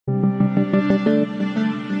Hi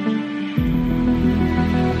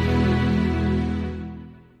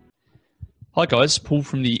guys, Paul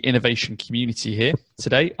from the innovation community here.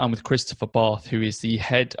 Today I'm with Christopher Barth, who is the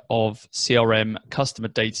head of CRM, customer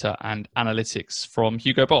data and analytics from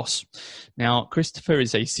Hugo Boss. Now, Christopher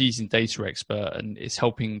is a seasoned data expert and is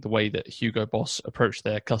helping the way that Hugo Boss approach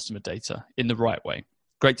their customer data in the right way.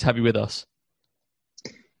 Great to have you with us.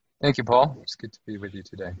 Thank you, Paul. It's good to be with you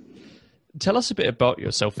today. Tell us a bit about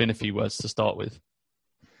yourself in a few words to start with.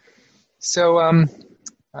 So I'm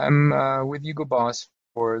with Hugo Boss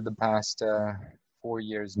for the past 4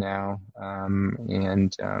 years now,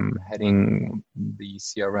 and heading the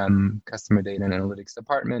CRM, customer data and analytics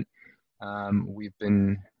department. We've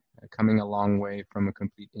been coming a long way from a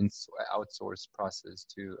complete outsource process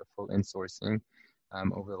to a full insourcing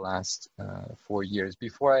over the last 4 years.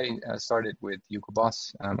 Before I started with Hugo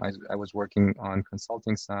Boss, I was working on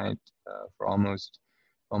consulting side for almost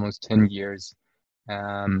 10 years,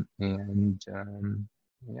 I've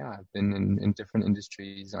been in different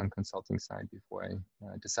industries on consulting side before I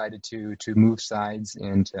decided to move sides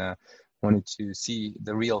and wanted to see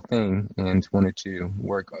the real thing and wanted to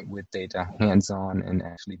work with data hands-on and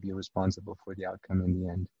actually be responsible for the outcome in the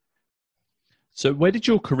end. So where did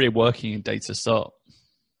your career working in data start?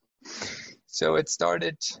 So it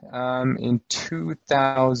started in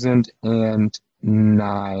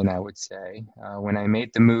 2009, I would say, when I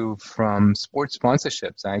made the move from sports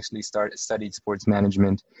sponsorships. I actually studied sports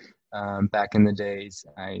management back in the days.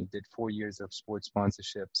 I did 4 years of sports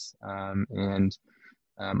sponsorships, and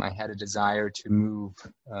I had a desire to move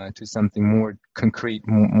to something more concrete,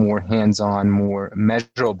 more hands-on, more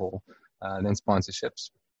measurable than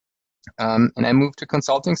sponsorships. And I moved to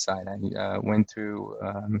consulting side. I went through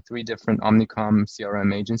 3 different Omnicom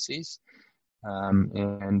CRM agencies,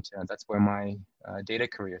 and that's where my data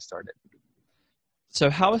career started. So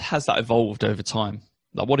how has that evolved over time?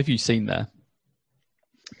 Like, what have you seen there?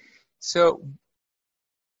 So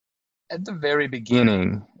at the very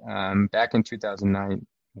beginning, back in 2009,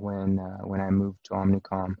 when I moved to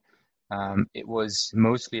Omnicom, it was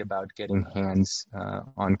mostly about getting hands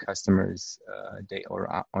on customers' data or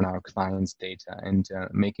on our clients' data, and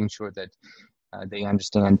making sure that they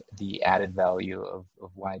understand the added value of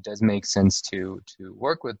why it does make sense to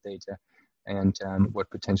work with data, and what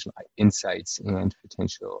potential insights and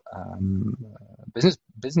potential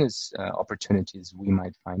business opportunities we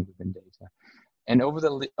might find within data. And over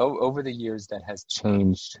the years, that has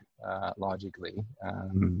changed logically,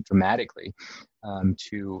 dramatically,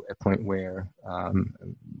 to a point where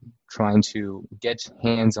trying to get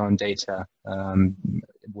hands-on data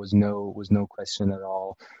was no question at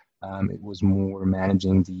all. It was more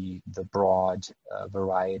managing the broad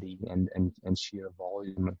variety and sheer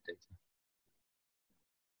volume of data.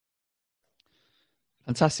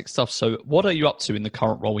 Fantastic stuff. So what are you up to in the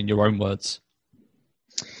current role, in your own words?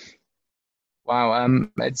 Wow,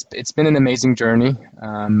 it's been an amazing journey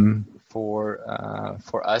for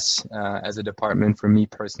us as a department. For me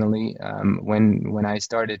personally, when I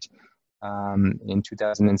started in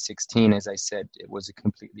 2016, as I said, it was a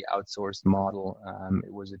completely outsourced model.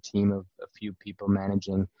 It was a team of a few people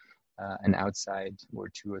managing an outside or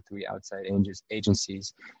 2 or 3 outside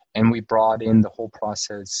agencies, and we brought in the whole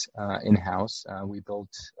process in-house. We built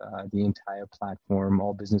the entire platform,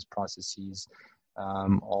 all business processes,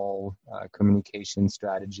 all communication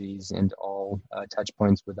strategies, and all touch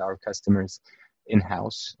points with our customers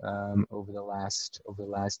in-house over the last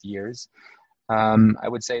years. I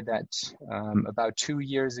would say that about 2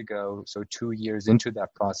 years ago, so 2 years into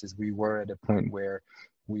that process, we were at a point where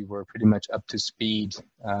we were pretty much up to speed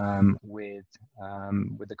with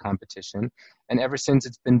the competition, and ever since,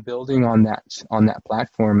 it's been building on that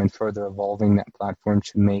platform and further evolving that platform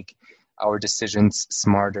to make our decisions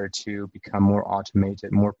smarter, to become more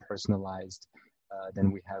automated, more personalized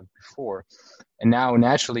than we have before. And now,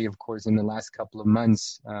 naturally, of course, in the last couple of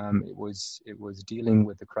months, it was dealing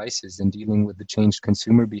with the crisis and dealing with the changed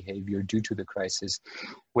consumer behavior due to the crisis,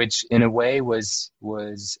 which in a way was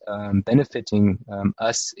benefiting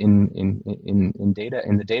us in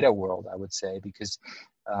the data world, I would say, because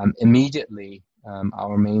immediately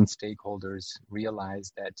our main stakeholders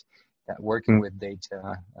realized that working with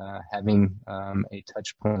data, having a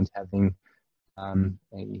touch point, having a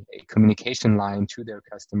communication line to their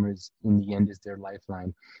customers, in the end, is their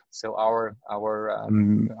lifeline. So our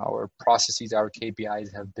processes, our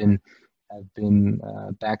KPIs have been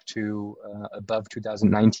back to above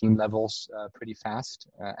 2019 levels pretty fast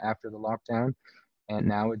after the lockdown. And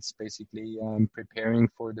now it's basically preparing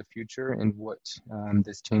for the future and what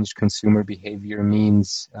this changed consumer behavior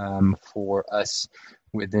means for us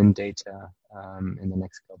within data in the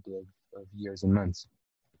next couple of years and months.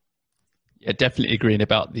 Yeah, definitely agreeing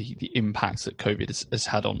about the impacts that COVID has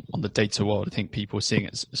had on the data world. I think people are seeing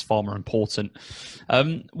it as far more important.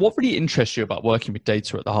 What really interests you about working with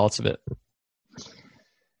data at the heart of it?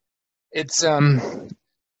 It's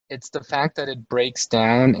the fact that it breaks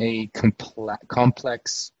down a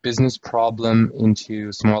complex business problem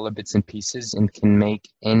into smaller bits and pieces, and can make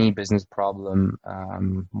any business problem,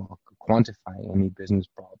 quantify any business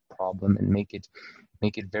problem, and make it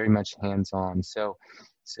very much hands-on. So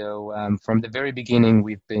from the very beginning,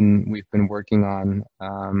 we've been working on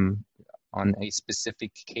a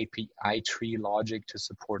specific KPI tree logic to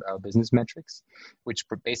support our business metrics, which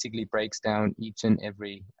basically breaks down each and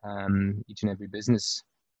every business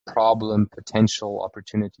problem, potential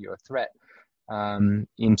opportunity, or threat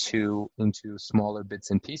into smaller bits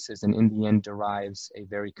and pieces, and in the end derives a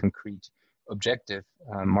very concrete objective,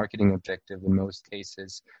 marketing objective in most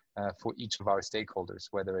cases, for each of our stakeholders,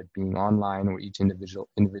 whether it being online or each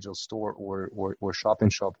individual store or shop in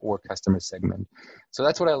shop or customer segment. So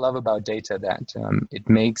that's what I love about data, that it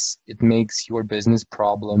makes your business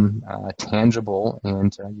problem tangible,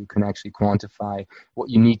 and you can actually quantify what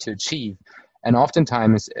you need to achieve. And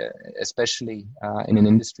oftentimes, especially in an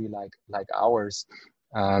industry like ours,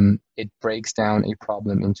 it breaks down a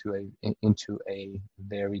problem into a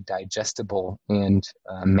very digestible and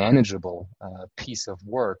manageable piece of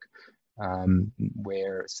work,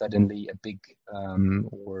 where suddenly a big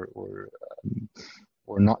or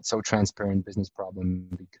not so transparent business problem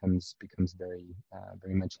becomes very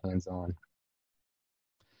much hands-on.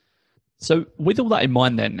 So, with all that in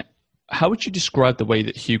mind, then, how would you describe the way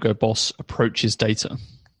that Hugo Boss approaches data?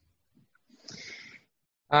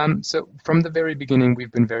 So from the very beginning,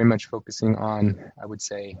 we've been very much focusing on, I would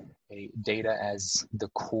say, a data as the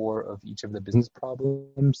core of each of the business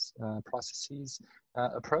problems, processes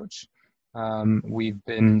approach. We've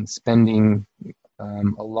been spending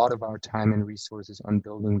a lot of our time and resources on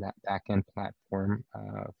building that backend platform,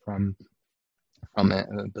 from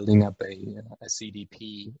building up a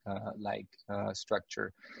CDP like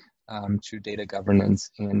structure, to data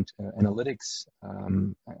governance and analytics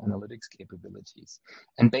capabilities.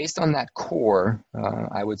 And based on that core,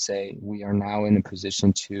 I would say we are now in a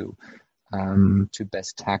position to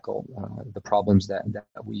best tackle the problems that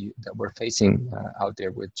we're facing out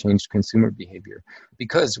there with changed consumer behavior,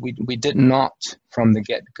 because we did not from the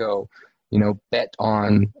get-go, bet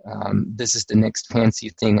on this is the next fancy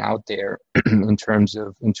thing out there in terms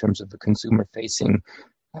of the consumer facing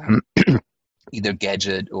either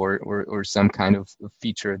gadget or some kind of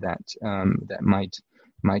feature that might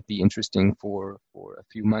be interesting for a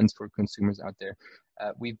few months for consumers out there.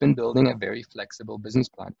 We've been building a very flexible business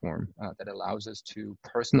platform that allows us to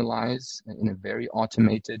personalize in a very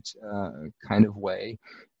automated kind of way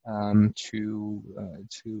to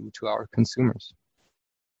our consumers.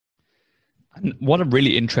 And what I'm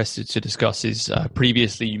really interested to discuss is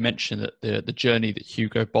previously you mentioned that the journey that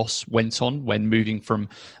Hugo Boss went on when moving from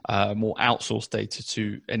more outsourced data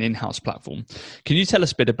to an in-house platform. Can you tell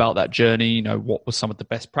us a bit about that journey? What were some of the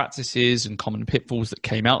best practices and common pitfalls that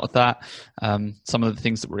came out of that? Some of the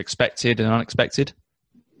things that were expected and unexpected?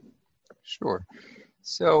 Sure.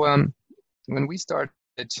 So when we started,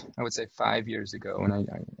 I would say 5 years ago, and I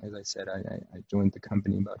as I said, I joined the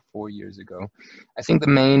company about 4 years ago. I think the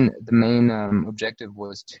main objective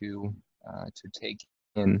was to take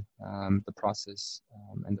in the process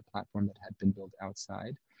and the platform that had been built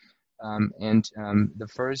outside, and the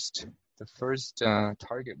first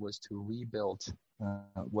target was to rebuild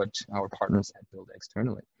what our partners had built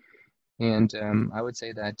externally. And I would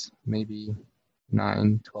say that maybe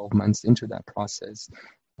 9-12 months into that process,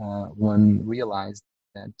 one realized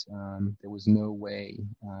that there was no way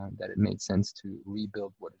that it made sense to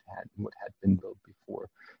rebuild what had been built before.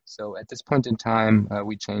 So at this point in time,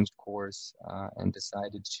 we changed course and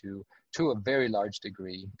decided to a very large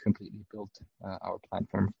degree, completely build our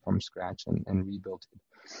platform from scratch and rebuilt it.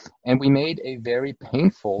 And we made a very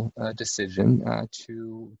painful decision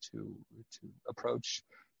to approach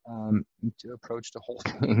the whole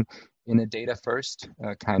thing in a data-first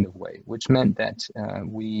kind of way, which meant that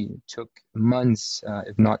we took months,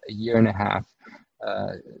 if not a year and a half,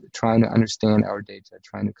 trying to understand our data,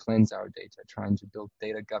 trying to cleanse our data, trying to build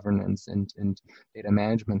data governance and data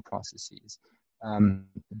management processes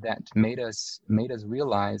that made us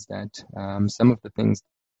realize that some of the things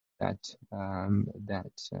that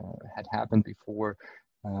had happened before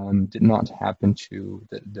did not happen to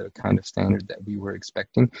the kind of standard that we were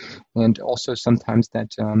expecting, and also sometimes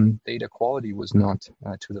that data quality was not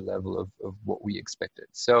to the level of what we expected.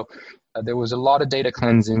 So there was a lot of data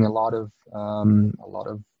cleansing, a lot of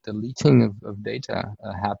deleting of data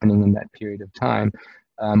happening in that period of time,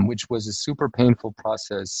 which was a super painful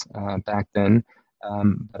process back then.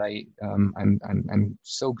 But I'm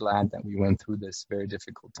so glad that we went through this very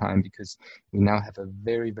difficult time, because we now have a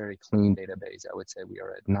very, very clean database. I would say we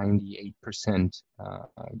are at 98%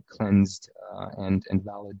 cleansed and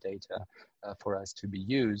valid data for us to be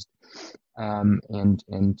used. And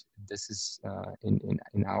this is,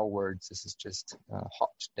 in our words, this is just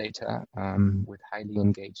hot data with highly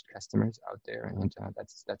engaged customers out there, and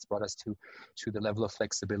that's brought us to the level of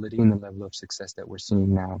flexibility and the level of success that we're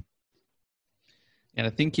seeing now. And I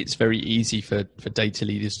think it's very easy for data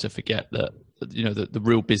leaders to forget that, the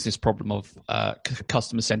real business problem of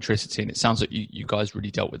customer centricity. And it sounds like you guys really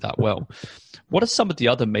dealt with that well. What are some of the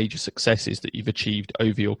other major successes that you've achieved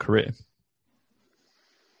over your career?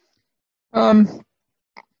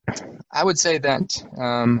 I would say that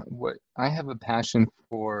what I have a passion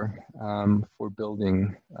for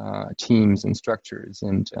building teams and structures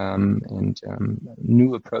and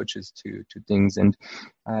new approaches to things, and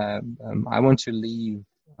I want to leave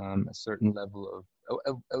a certain level of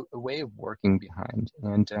a way of working behind,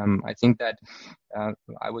 and I think that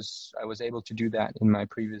I was able to do that in my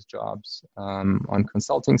previous jobs on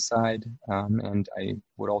consulting side, and I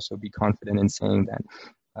would also be confident in saying that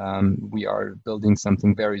we are building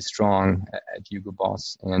something very strong at Hugo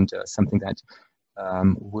Boss, and something that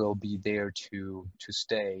will be there to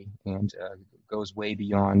stay, and goes way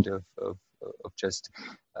beyond of just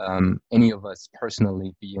any of us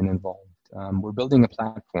personally being involved. We're building a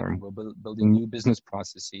platform. We're building new business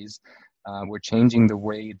processes. We're changing the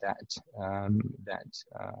way that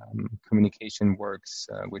communication works.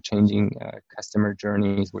 We're changing customer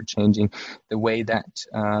journeys. We're changing the way that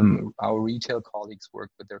our retail colleagues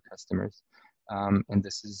work with their customers. And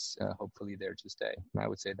this is hopefully there to stay. And I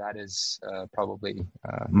would say that is probably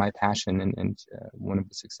my passion and one of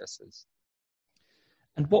the successes.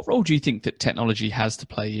 And what role do you think that technology has to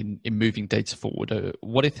play in moving data forward?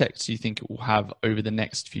 What effects do you think it will have over the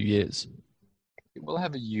next few years? It will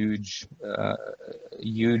have a huge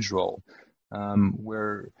role.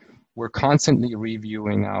 We're constantly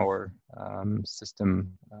reviewing our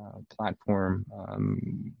system platform.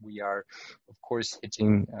 We are, of course,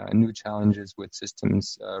 hitting new challenges with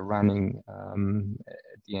systems running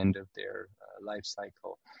at the end of their life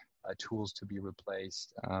cycle. Tools to be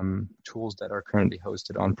replaced, tools that are currently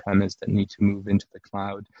hosted on premise that need to move into the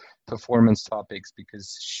cloud, performance topics,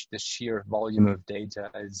 because the sheer volume of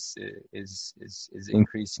data is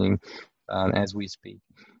increasing as we speak.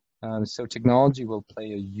 So technology will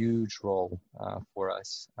play a huge role for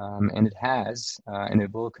us, and it has, and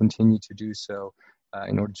it will continue to do so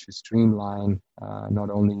in order to streamline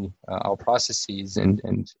not only our processes and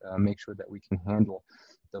make sure that we can handle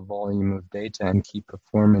the volume of data and keep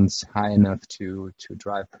performance high enough to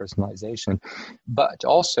drive personalization, but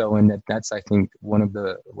also, and that's I think one of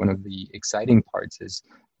the exciting parts is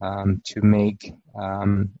to make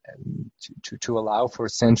to allow for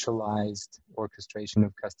centralized orchestration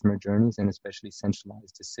of customer journeys, and especially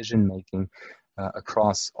centralized decision making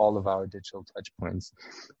across all of our digital touchpoints.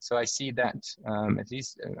 So I see that at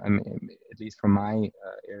least from my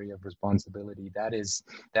area of responsibility, that is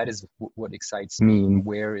what excites me. And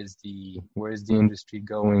where is the industry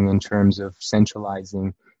going in terms of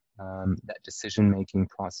centralizing that decision-making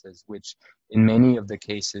process, which in many of the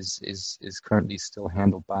cases is currently still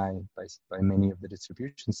handled by many of the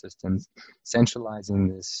distribution systems, centralizing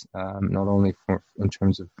this not only in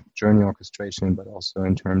terms of journey orchestration, but also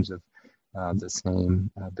in terms of the same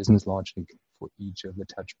business logic for each of the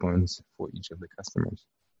touch points for each of the customers.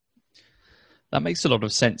 That makes a lot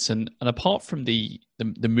of sense. And apart from the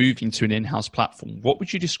moving to an in-house platform, what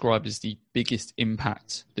would you describe as the biggest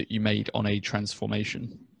impact that you made on a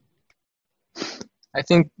transformation? I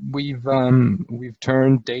think we've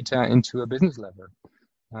turned data into a business lever.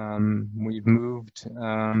 We've moved.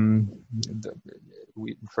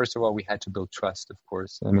 First of all, we had to build trust, of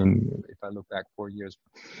course. I mean, if I look back 4 years,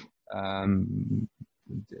 our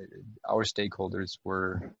stakeholders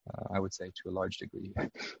were, I would say, to a large degree,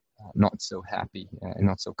 not so happy and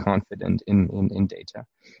not so confident in data.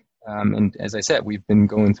 And as I said, we've been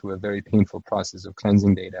going through a very painful process of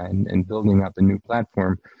cleansing data and building up a new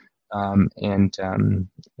platform. And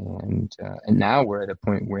now we're at a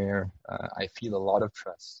point where I feel a lot of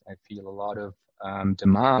trust. I feel a lot of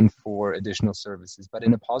demand for additional services, but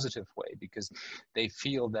in a positive way, because they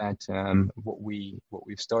feel that what we've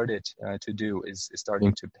started to do is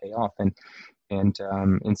starting to pay off. And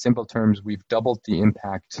in simple terms, we've doubled the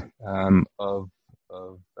impact of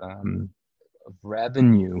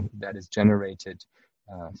revenue that is generated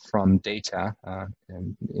from data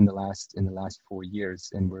in the last 4 years,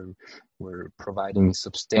 and we're providing a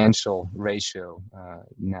substantial ratio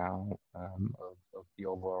now of the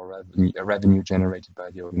overall revenue generated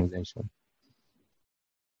by the organization.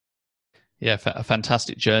 Yeah, a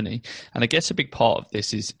fantastic journey. And I guess a big part of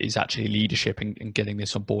this is actually leadership and getting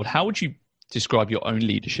this on board. How would you describe your own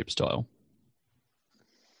leadership style?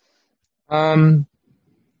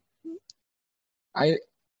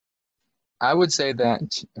 I would say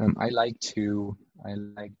that I like to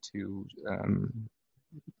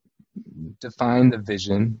define the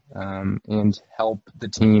vision and help the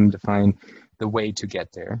team define the way to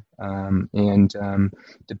get there. And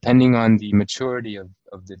depending on the maturity of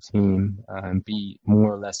the team, be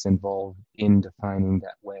more or less involved in defining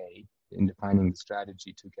that way, in defining the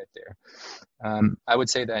strategy to get there. I would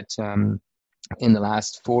say that in the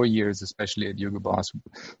last 4 years, especially at Hugo Boss,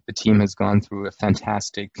 the team has gone through a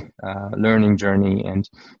fantastic learning journey, and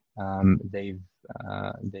they've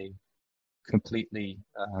completely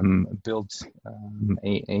built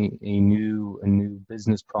a new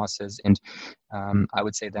business process. And I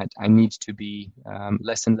would say that I need to be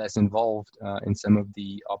less and less involved in some of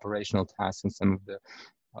the operational tasks and some of the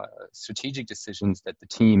strategic decisions that the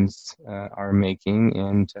teams are making,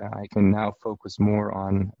 and I can now focus more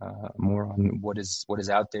on what is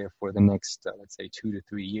out there for the next let's say 2 to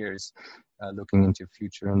 3 years, looking into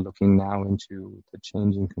future and looking now into the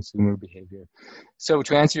changing consumer behavior. So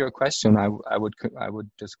to answer your question, I would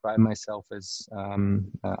describe myself as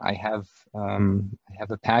I have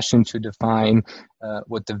a passion to define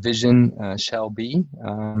what the vision shall be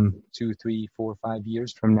 2, 3, 4, 5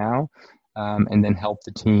 years from now. And then help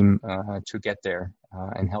the team to get there,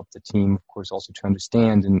 and help the team, of course, also to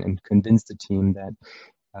understand and convince the team that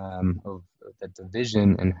that the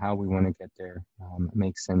vision and how we want to get there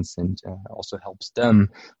makes sense, and also helps them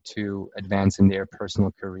to advance in their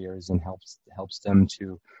personal careers, and helps them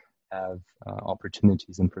to have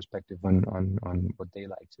opportunities and perspective on what they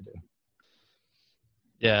like to do.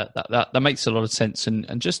 Yeah, that makes a lot of sense.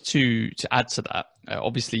 And just to add to that,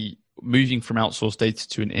 obviously, moving from outsourced data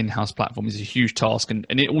to an in-house platform is a huge task, and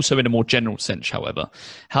it also in a more general sense. However,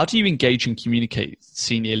 how do you engage and communicate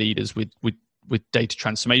senior leaders with data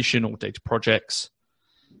transformation or data projects?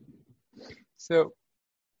 So,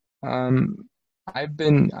 I've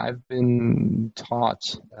been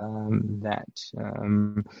taught that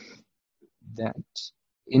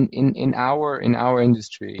in our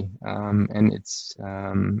industry, and it's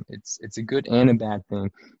a good and a bad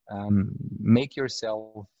thing. Make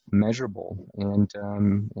yourself measurable, and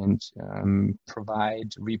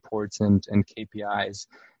provide reports and KPIs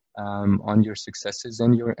on your successes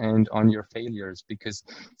and on your failures, because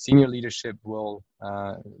senior leadership will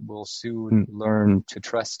soon learn to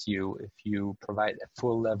trust you if you provide a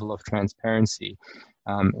full level of transparency.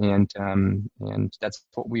 And that's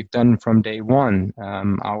what we've done from day one.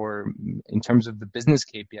 In terms of the business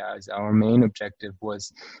KPIs, our main objective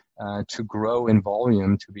was to grow in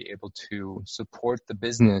volume, to be able to support the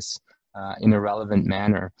business in a relevant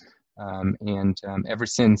manner. And ever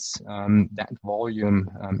since, that volume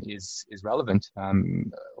is relevant.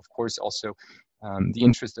 Of course, also the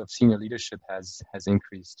interest of senior leadership has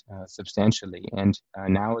increased substantially, and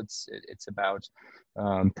now it's about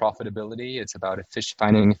profitability. It's about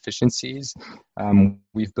finding efficiencies.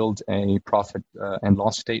 We've built a profit and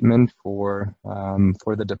loss statement for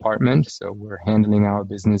the department, so we're handling our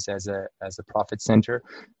business as a profit center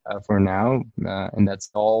for now, and that's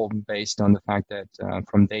all based on the fact that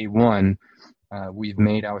from day one, we've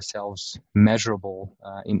made ourselves measurable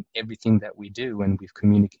in everything that we do, and we've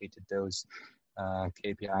communicated those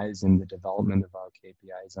KPIs and the development of our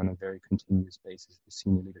KPIs on a very continuous basis with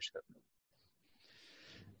senior leadership.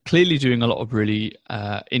 Clearly doing a lot of really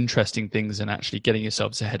interesting things and actually getting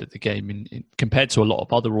yourselves ahead of the game compared to a lot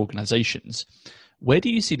of other organizations. Where do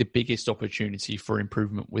you see the biggest opportunity for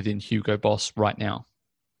improvement within Hugo Boss right now?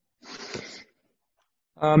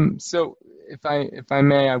 So if I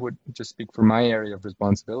may, I would just speak for my area of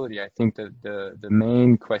responsibility. I think that the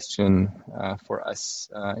main question for us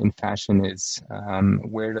in fashion is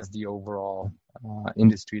where does the overall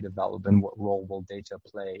industry develop, and what role will data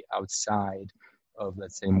play outside of,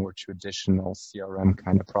 let's say, more traditional CRM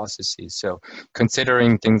kind of processes. So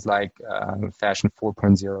considering things like Fashion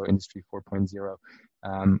 4.0, Industry 4.0,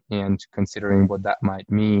 and considering what that might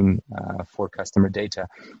mean for customer data,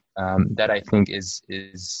 that I think is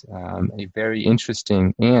a very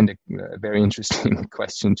interesting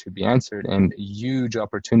question to be answered, and a huge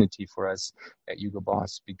opportunity for us at Hugo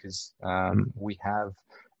Boss, because we have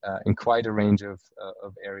in quite a range of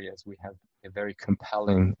areas, we have very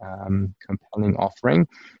compelling offering.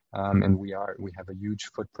 And we have a huge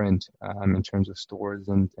footprint in terms of stores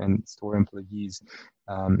and store employees,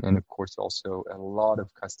 and of course also a lot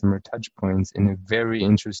of customer touch points in a very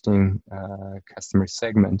interesting customer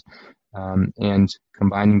segment. And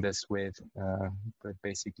combining this with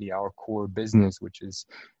basically our core business, which is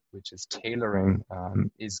tailoring,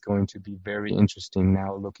 is going to be very interesting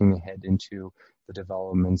now looking ahead into the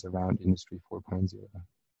developments around Industry 4.0.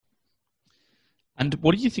 And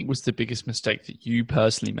what do you think was the biggest mistake that you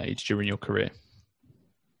personally made during your career?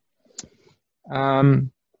 I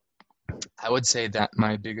would say that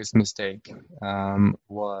my biggest mistake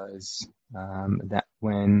was that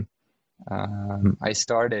when I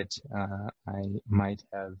started, I might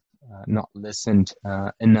have not listened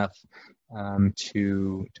enough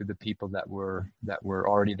to the people that were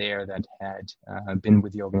already there, that had been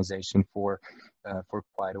with the organization for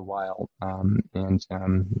quite a while. And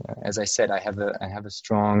as I said, I have a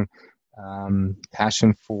strong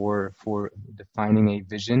passion for defining a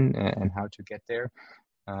vision and how to get there.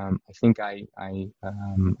 I think I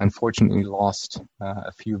unfortunately lost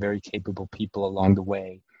a few very capable people along the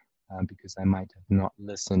way, because I might have not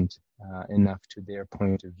listened enough to their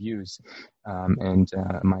point of views, and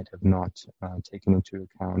might have not taken into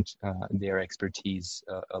account their expertise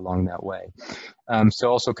along that way. So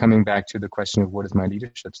also coming back to the question of what is my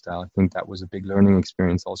leadership style, I think that was a big learning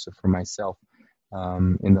experience also for myself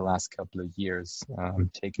in the last couple of years,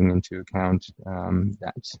 taking into account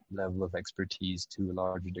that level of expertise to a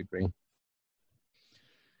larger degree.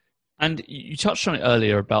 And you touched on it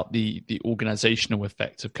earlier about the organizational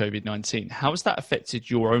effect of COVID-19. How has that affected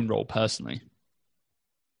your own role personally?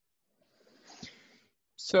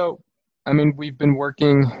 So, I mean, we've been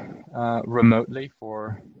working remotely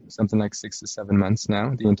for something like 6 to 7 months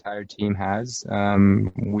now. The entire team has.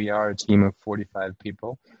 We are a team of 45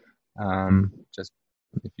 people. Just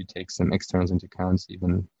if you take some externs into account,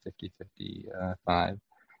 even 50, 55.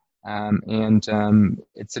 And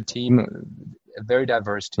it's a team, a very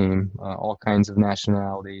diverse team, all kinds of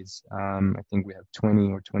nationalities. I think we have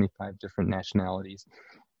 20 or 25 different nationalities.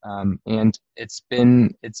 And it's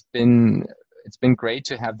been great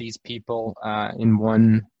to have these people on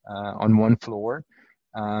one floor.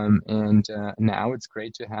 And now it's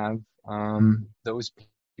great to have those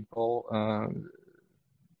people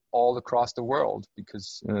all across the world,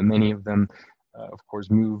 because many of them of course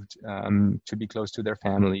moved to be close to their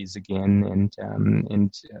families again,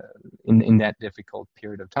 and in that difficult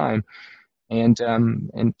period of time, and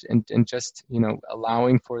just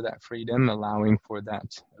allowing for that freedom, allowing for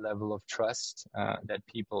that level of trust that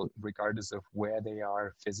people, regardless of where they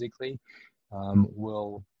are physically,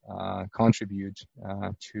 will contribute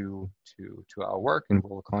to our work and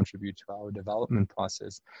will contribute to our development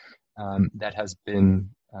process. That has been,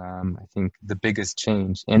 I think, the biggest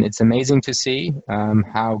change. And it's amazing to see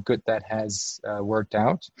how good that has worked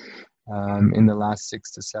out in the last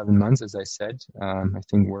 6 to 7 months. As I said, I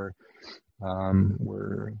think we're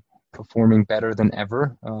performing better than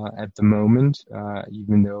ever at the moment,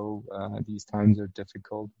 even though these times are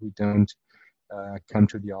difficult. We don't come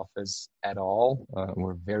to the office at all,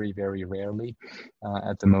 or very, very rarely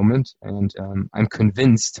at the moment. And I'm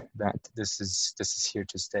convinced that this is here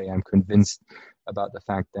to stay. I'm convinced about the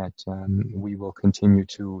fact that we will continue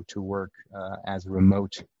to work as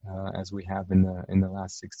remote as we have in the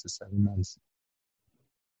last 6 to 7 months.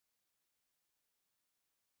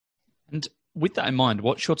 And with that in mind,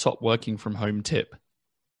 what's your top working from home tip?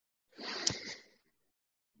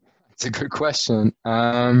 It's a good question.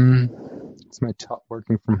 It's my top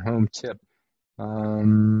working from home tip.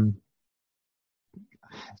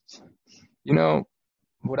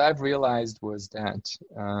 What I've realized was that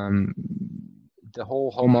the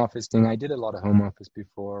whole home office thing, I did a lot of home office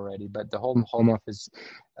before already, but the whole home office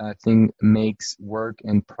thing makes work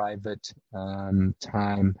and private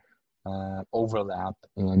time overlap,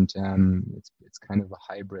 and it's kind of a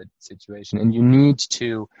hybrid situation, and you need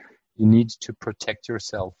to protect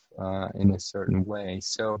yourself in a certain way.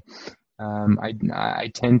 So I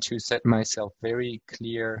tend to set myself very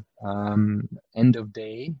clear end of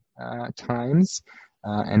day times,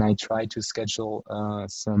 and I try to schedule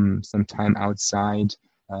some time outside,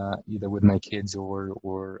 either with my kids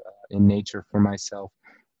or in nature for myself,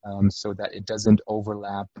 so that it doesn't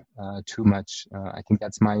overlap too much. I think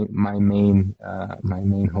that's my main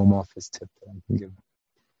home office tip that I can give.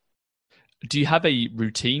 Do you have a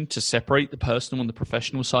routine to separate the personal and the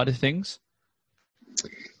professional side of things?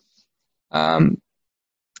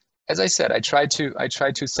 As I said, I try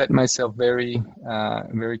to set myself very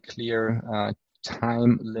clear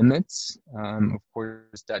time limits. Of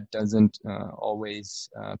course, that doesn't always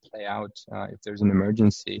play out if there's an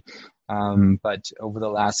emergency. But over the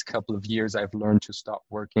last couple of years, I've learned to stop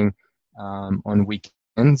working on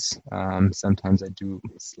weekends. Sometimes I do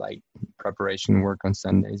slight preparation work on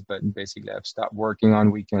Sundays, but basically I've stopped working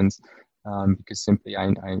on weekends because simply I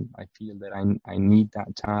feel that I need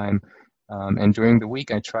that time. And during the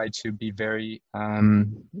week, I try to be very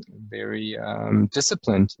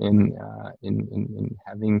disciplined in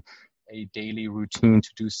having a daily routine to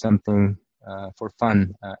do something for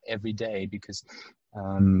fun every day, because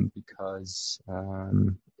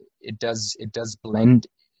it does blend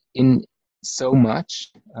in so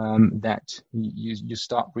much that you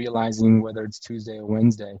stop realizing whether it's Tuesday or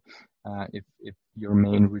Wednesday. If your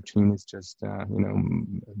main routine is just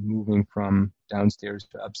moving from downstairs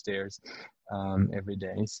to upstairs every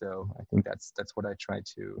day. So I think that's what I try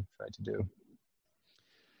to do.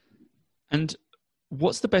 And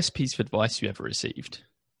what's the best piece of advice you ever received?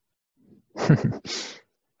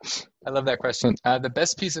 I love that question. The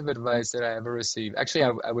best piece of advice that I ever received, actually,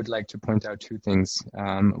 I would like to point out two things.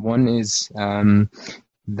 One is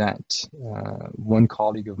that one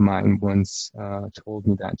colleague of mine once told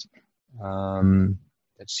me that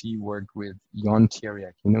she worked with Jon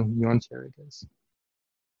Teriak. You know who Jon Teriak is?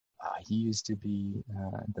 He used to be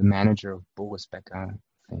the manager of Boris Becker,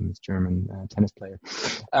 famous German tennis player.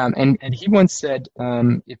 And he once said,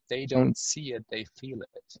 if they don't see it, they feel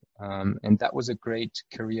it. And that was a great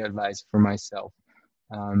career advice for myself,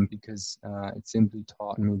 because it simply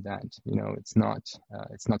taught me that, it's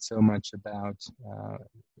not so much about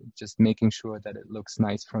just making sure that it looks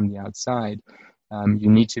nice from the outside. You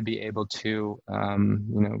need to be able to,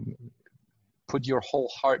 put your whole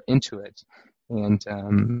heart into it. And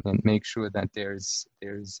make sure that there's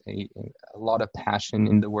a lot of passion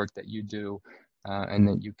in the work that you do, and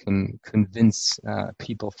that you can convince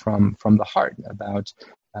people from the heart about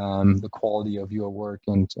the quality of your work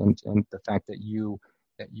and the fact that you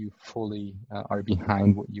fully are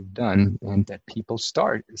behind what you've done, and that people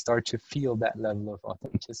start to feel that level of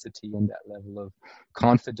authenticity and that level of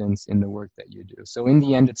confidence in the work that you do. So in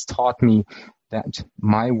the end, it's taught me that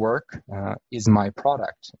my work is my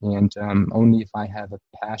product, and only if I have a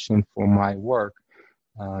passion for my work,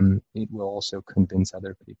 it will also convince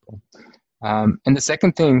other people. And the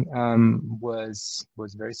second thing was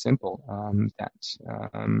very simple, that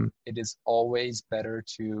it is always better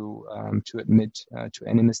to admit to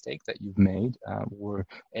any mistake that you've made, or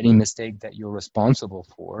any mistake that you're responsible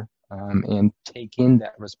for, and take in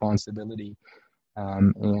that responsibility,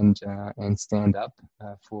 and stand up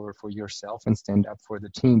for yourself and stand up for the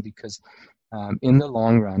team, because in the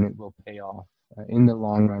long run it will pay off. In the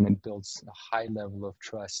long run, it builds a high level of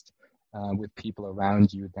trust with people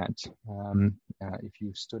around you, that if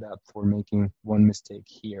you stood up for making one mistake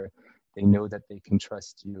here, they know that they can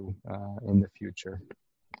trust you in the future.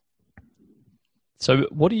 So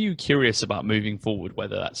what are you curious about moving forward,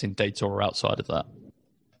 whether that's in data or outside of that?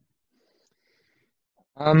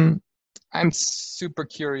 I'm super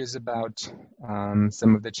curious about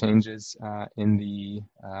some of the changes in the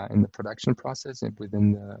production process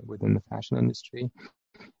within the fashion industry.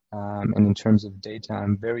 And in terms of data,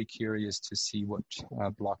 I'm very curious to see what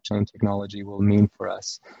blockchain technology will mean for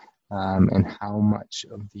us, and how much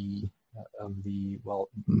of the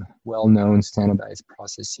well-known standardized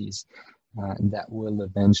processes that will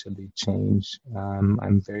eventually change.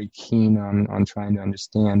 I'm very keen on trying to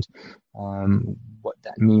understand what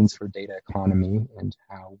that means for data economy and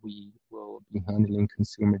how we will be handling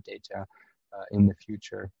consumer data in the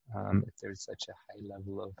future, if there's such a high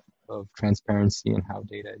level of transparency in how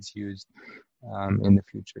data is used in the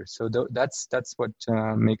future. So that's what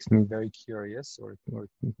makes me very curious, or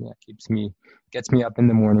gets me up in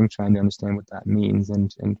the morning trying to understand what that means,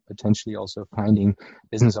 and potentially also finding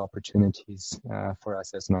business opportunities for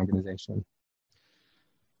us as an organization.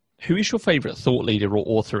 Who is your favorite thought leader or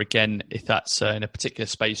author, again, if that's in a particular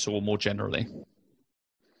space or more generally?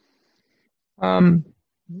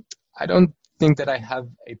 I don't think that I have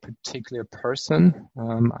a particular person.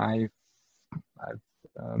 I've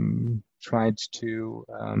tried to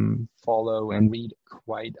follow and read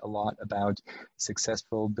quite a lot about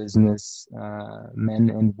successful business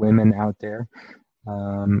men and women out there,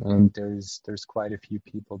 and there's quite a few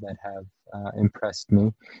people that have impressed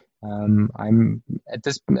me. I'm at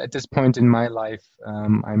this point in my life,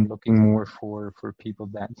 I'm looking more for people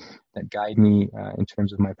that guide me in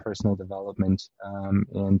terms of my personal development,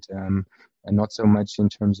 and not so much in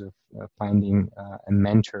terms of finding a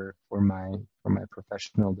mentor for my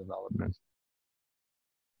professional development.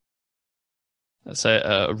 That's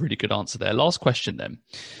a really good answer there. Last question then.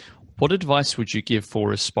 What advice would you give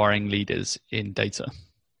for aspiring leaders in data?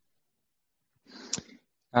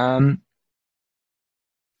 I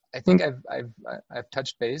think I've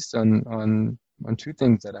touched base on two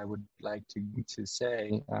things that I would like to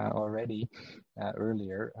say already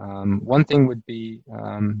earlier. One thing would be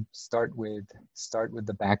start with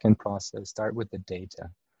the backend process. Start with the data.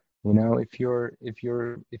 You know, if you're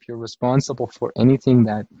responsible for anything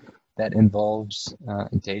that involves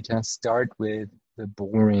data, start with the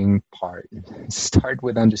boring part. Start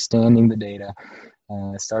with understanding the data.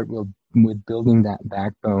 Start with building that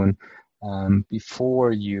backbone.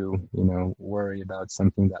 Before you worry about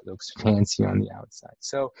something that looks fancy on the outside.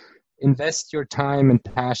 So invest your time and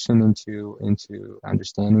passion into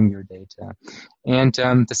understanding your data. And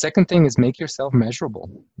the second thing is make yourself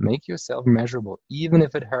measurable. Make yourself measurable, even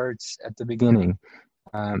if it hurts at the beginning.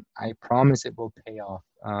 I promise it will pay off.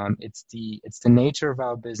 It's the nature of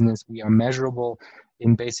our business. We are measurable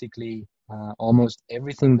in basically almost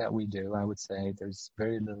everything that we do. I would say there's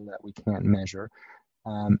very little that we can't measure.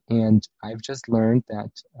 And I've just learned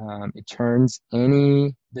that it turns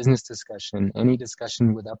any business discussion, any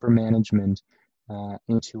discussion with upper management,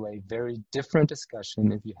 into a very different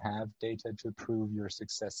discussion if you have data to prove your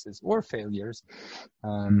successes or failures,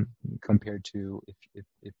 compared to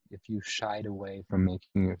if you shied away from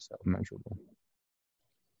making yourself measurable.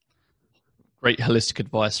 Great holistic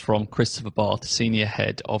advice from Christopher Barth, Senior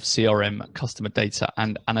Head of CRM, Customer Data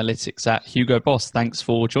and Analytics at Hugo Boss. Thanks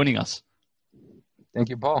for joining us. Thank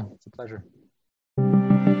you, Paul. It's a pleasure.